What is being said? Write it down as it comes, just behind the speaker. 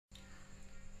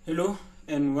Hello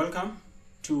and welcome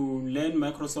to Learn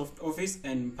Microsoft Office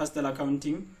and Pastel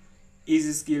Accounting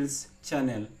Easy Skills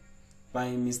channel by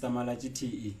Mr. Malachi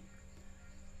TE.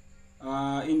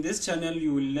 In this channel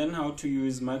you will learn how to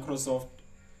use Microsoft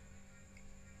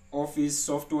Office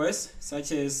softwares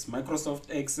such as Microsoft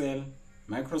Excel,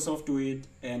 Microsoft Word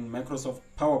and Microsoft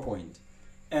PowerPoint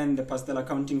and the Pastel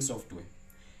Accounting software.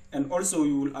 And also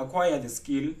you will acquire the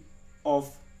skill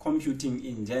of computing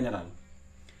in general.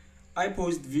 I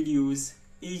post videos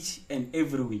each and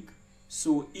every week,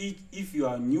 so if you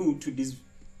are new to this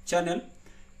channel,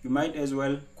 you might as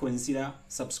well consider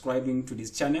subscribing to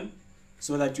this channel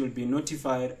so that you'll be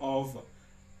notified of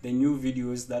the new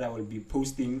videos that I will be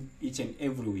posting each and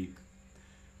every week.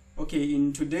 Okay,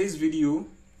 in today's video,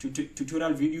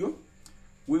 tutorial video,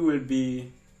 we will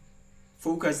be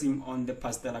focusing on the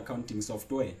Pastel Accounting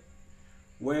software,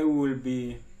 where we will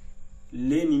be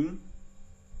learning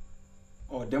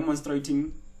or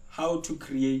demonstrating how to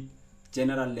create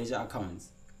general ledger accounts,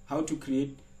 how to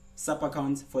create sub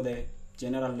accounts for the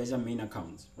general ledger main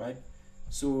accounts, right?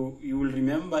 So you will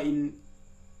remember in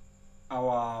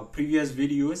our previous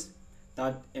videos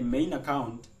that a main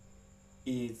account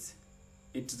it's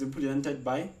represented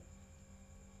by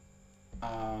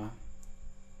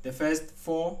the first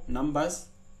four numbers,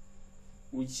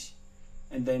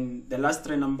 and then the last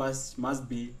three numbers must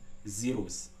be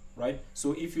zeros, right?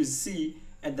 So if you see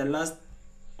at the last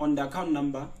on the account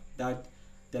number that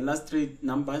the last three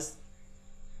numbers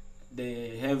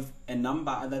they have a number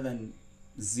other than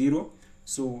zero,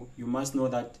 so you must know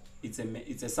that it's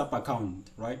a sub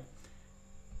account, right?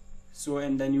 So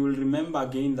and then you will remember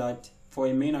again that for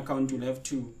a main account you'll have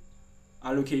to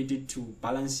allocate it to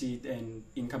balance sheet and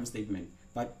income statement.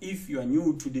 But if you are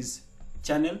new to this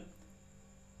channel,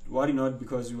 worry not,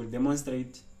 because we will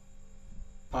demonstrate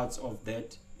parts of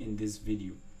that in this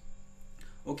video.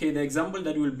 Okay, the example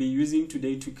that we'll be using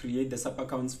today to create the sub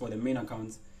accounts for the main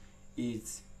accounts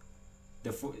is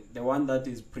the one that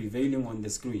is prevailing on the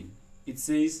screen. It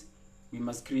says we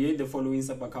must create the following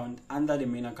sub account under the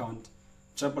main account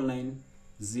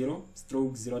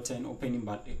 990/010 opening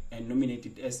balance and nominate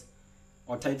it as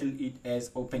or title it as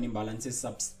opening balances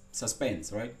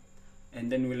suspense, right?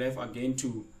 And then we'll have again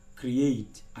to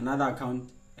create another account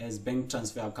as bank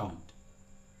transfer account.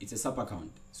 It's a sub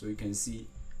account, so you can see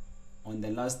on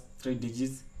the last three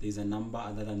digits there's a number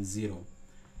other than zero.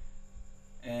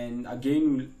 And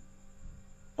again we'll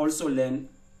also learn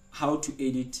how to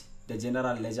edit the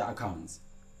general ledger accounts.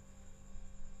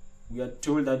 We are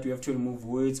told that we have to remove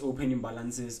words opening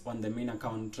balances on the main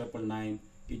account 999.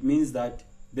 It means that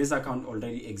this account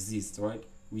already exists, right?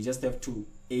 We just have to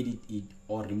edit it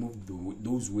or remove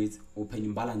those words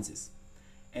opening balances.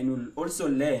 And we'll also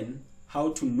learn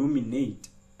how to nominate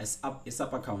a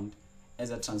sub account as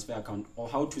a transfer account, or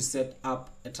how to set up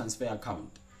a transfer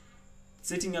account.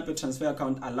 Setting up a transfer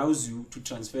account allows you to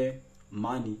transfer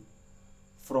money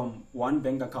from one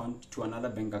bank account to another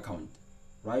bank account,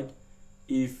 right?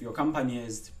 If your company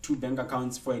has two bank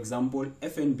accounts, for example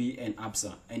FNB and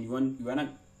ABSA, and you want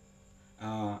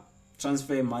to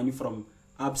transfer money from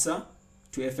ABSA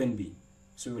to FNB,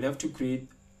 so you'll have to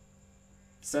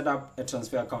set up a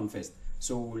transfer account first.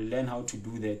 So we'll learn how to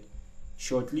do that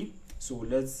shortly. So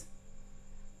let's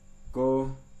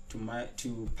go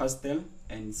to Pastel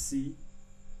and see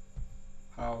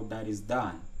how that is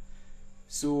done.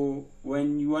 So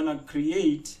when you want to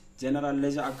create general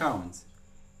ledger accounts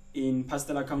in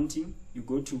Pastel Accounting, you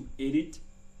go to edit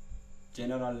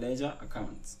general ledger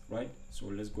accounts, right? So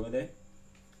let's go there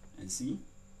and see.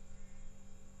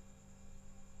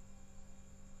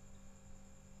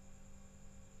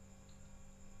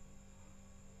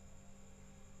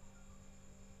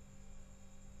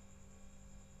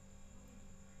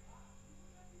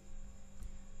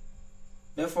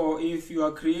 Therefore, if you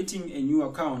are creating a new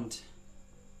account,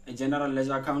 a general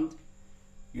ledger account,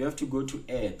 you have to go to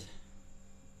add.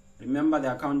 Remember,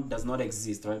 the account does not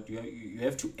exist, right? You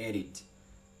have to add it.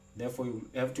 Therefore, you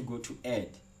have to go to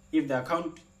add. If the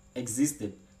account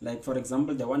existed, like for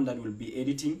example the one that we'll be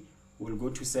editing, we'll go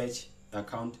to search the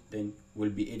account, then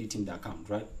we'll be editing the account,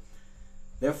 right?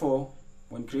 Therefore,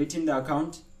 when creating the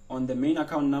account, on the main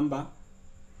account number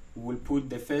we will put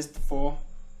the first four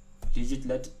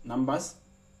digit numbers.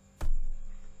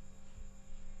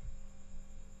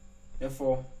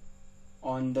 Therefore,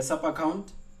 on the sub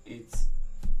account, it's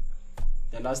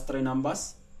the last three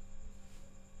numbers.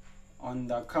 On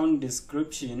the account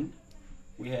description,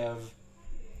 we have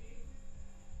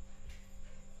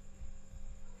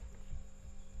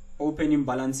opening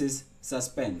balances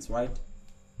suspense, right?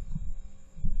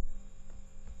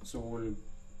 So we'll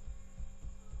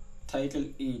title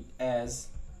it as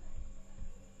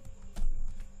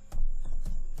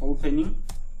opening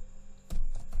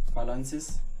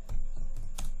balances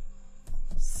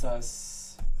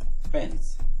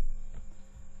suspense.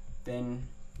 Then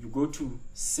you go to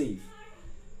save.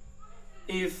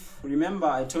 If remember,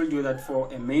 I told you that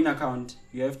for a main account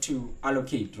you have to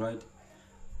allocate, right?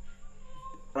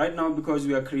 Right now, because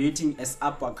we are creating a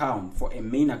sub account for a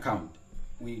main account,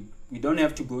 we don't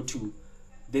have to go to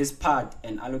this part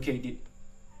and allocate it,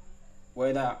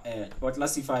 whether or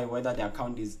classify whether the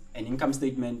account is an income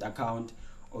statement account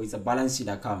or it's a balance sheet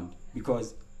account,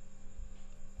 because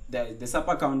the sub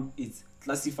account is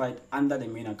classified under the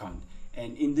main account.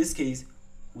 And in this case,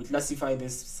 we classify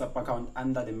this sub account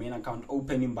under the main account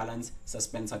opening balance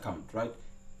suspense account, right?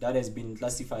 That has been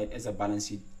classified as a balance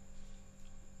sheet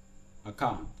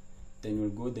account. Then we'll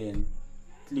go there and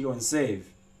click on save.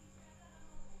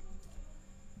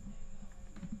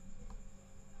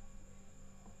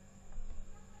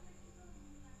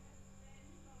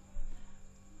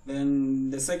 Then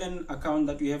the second account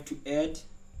that we have to add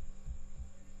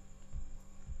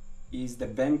is the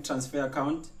bank transfer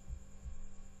account.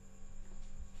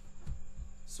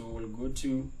 So we'll go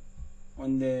to,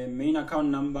 on the main account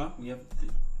number, we have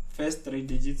the first 3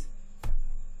 digits,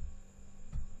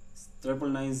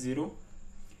 990,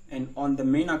 and on the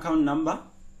main account number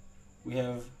we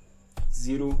have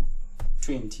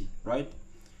 020, right?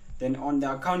 Then on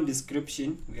the account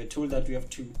description, we are told that we have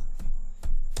to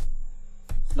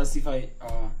classify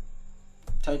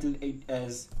title 8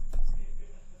 as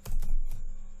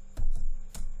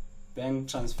bank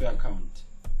transfer account.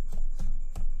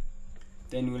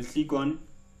 Then we'll click on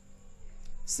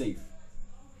save.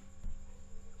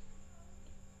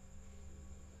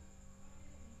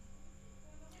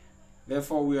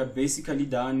 Therefore, we are basically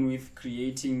done with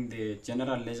creating the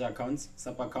general ledger accounts,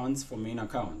 sub accounts for main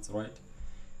accounts, right?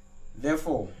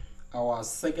 Therefore, our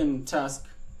second task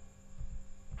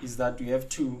is that we have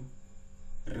to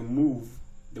remove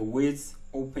the words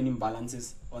opening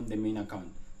balances on the main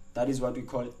account. That is what we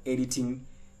call editing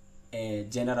a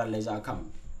general ledger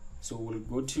account. So we'll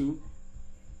go to,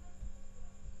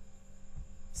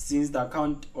 since the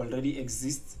account already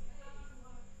exists,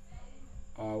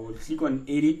 we'll click on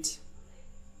edit,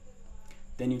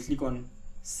 then you click on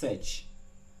search.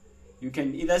 You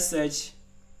can either search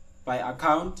by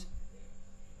account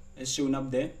as shown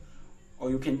up there, or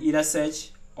you can either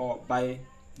search or by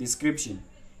description.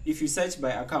 If you search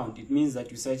by account, it means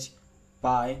that you search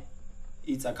by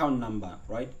its account number,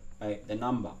 right? By the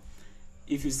number.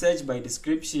 If you search by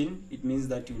description, it means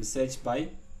that you will search by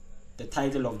the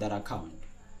title of that account.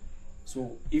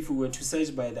 So if we were to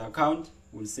search by the account,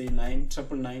 we'll say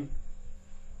 999.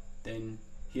 Then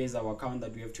here's our account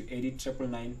that we have to edit,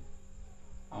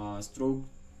 999 stroke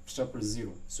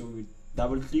 000. So we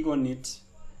double click on it,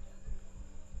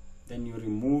 then you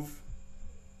remove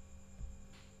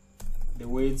the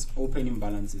words opening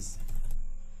balances,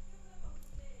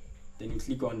 then you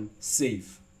click on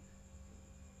save.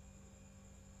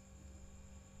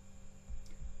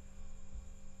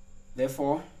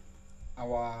 Therefore,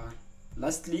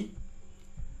 lastly,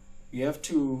 you have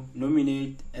to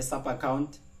nominate a sub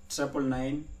account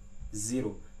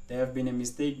 990. There have been a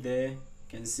mistake there. You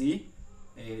can see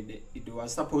it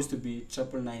was supposed to be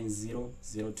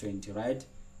 990,020, right,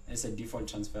 as a default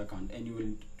transfer account. And you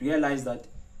will realize that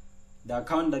the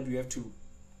account that we have to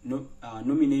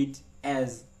nominate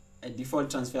as a default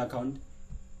transfer account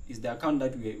is the account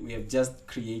that we have just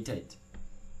created,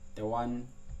 the one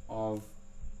of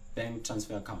bank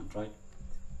transfer account, right?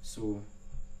 So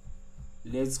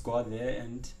let's go there,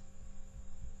 and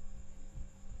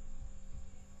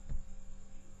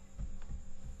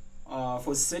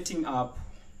for setting up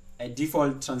a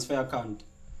default transfer account,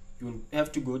 you'll have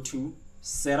to go to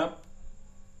setup,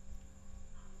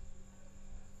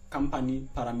 company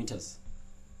parameters,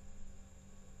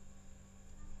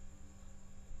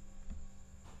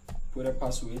 put a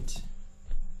password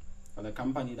for the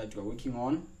company that you are working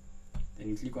on, then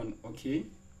you click on OK.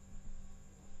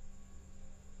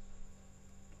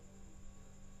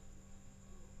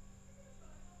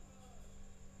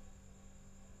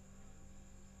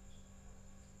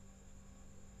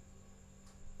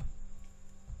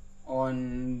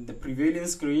 On the prevailing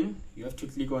screen, you have to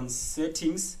click on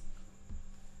settings,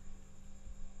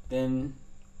 then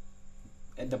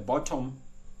at the bottom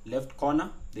left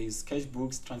corner there is cash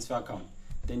books transfer account.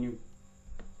 Then you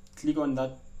click on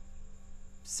that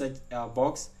search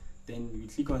box, then you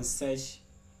click on search.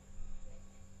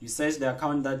 You search the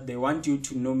account that they want you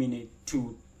to nominate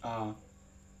to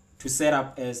set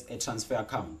up as a transfer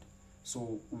account.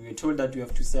 So we were told that you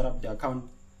have to set up the account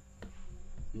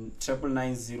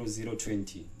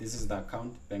 990,020. This is the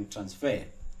account, bank transfer.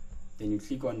 Then you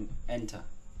click on enter.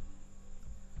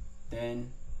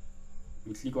 then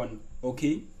we click on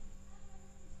OK.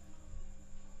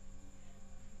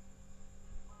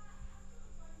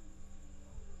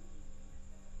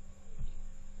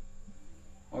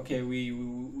 Okay,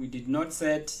 we did not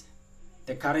set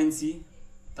the currency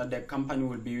that the company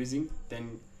will be using.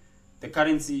 Then the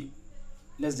currency,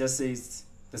 let's just say it's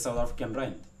the South African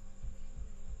rand.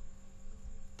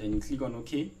 Then you click on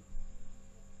OK.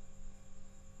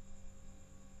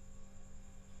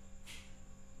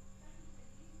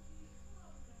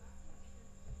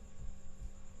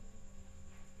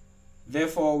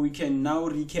 Therefore, we can now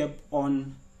recap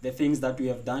on the things that we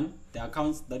have done, the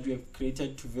accounts that we have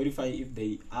created to verify if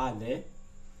they are there.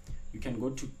 You can go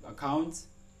to accounts,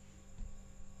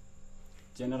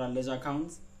 general ledger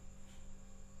accounts,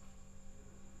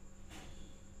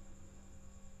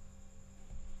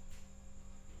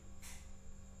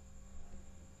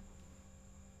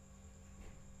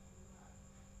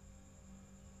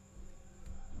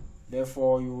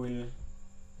 therefore you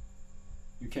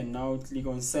can now click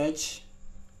on search,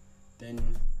 then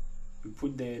you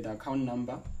put the account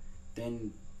number.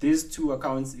 Then these two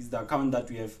accounts is the account that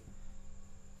we have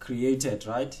created,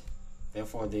 right?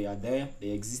 Therefore they are there,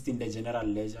 they exist in the general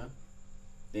ledger.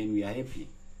 Then we are happy.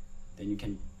 Then you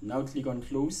can now click on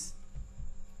close.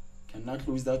 You can now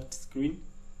close that screen.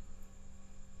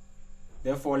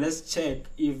 Therefore let's check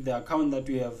if the account that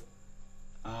we have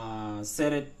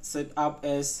set up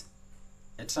as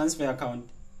a transfer account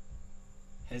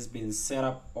has been set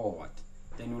up or what.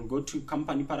 Then we'll go to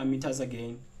company parameters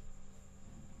again.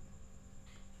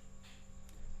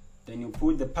 Then you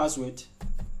put the password.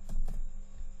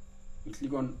 You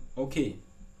click on OK.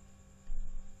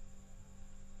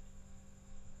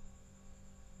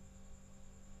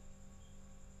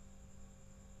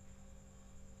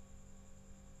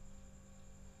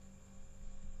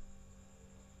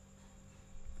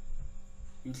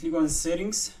 You click on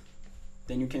settings.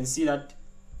 Then you can see that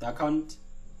the account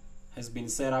has been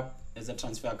set up as a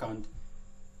transfer account,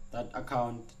 that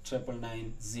account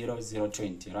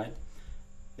 9990020, right?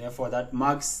 Therefore that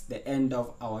marks the end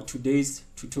of our today's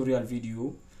tutorial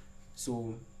video.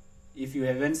 So if you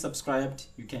haven't subscribed,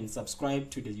 you can subscribe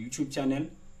to the YouTube channel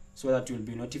so that you'll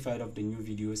be notified of the new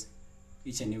videos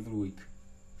each and every week.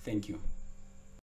 Thank you.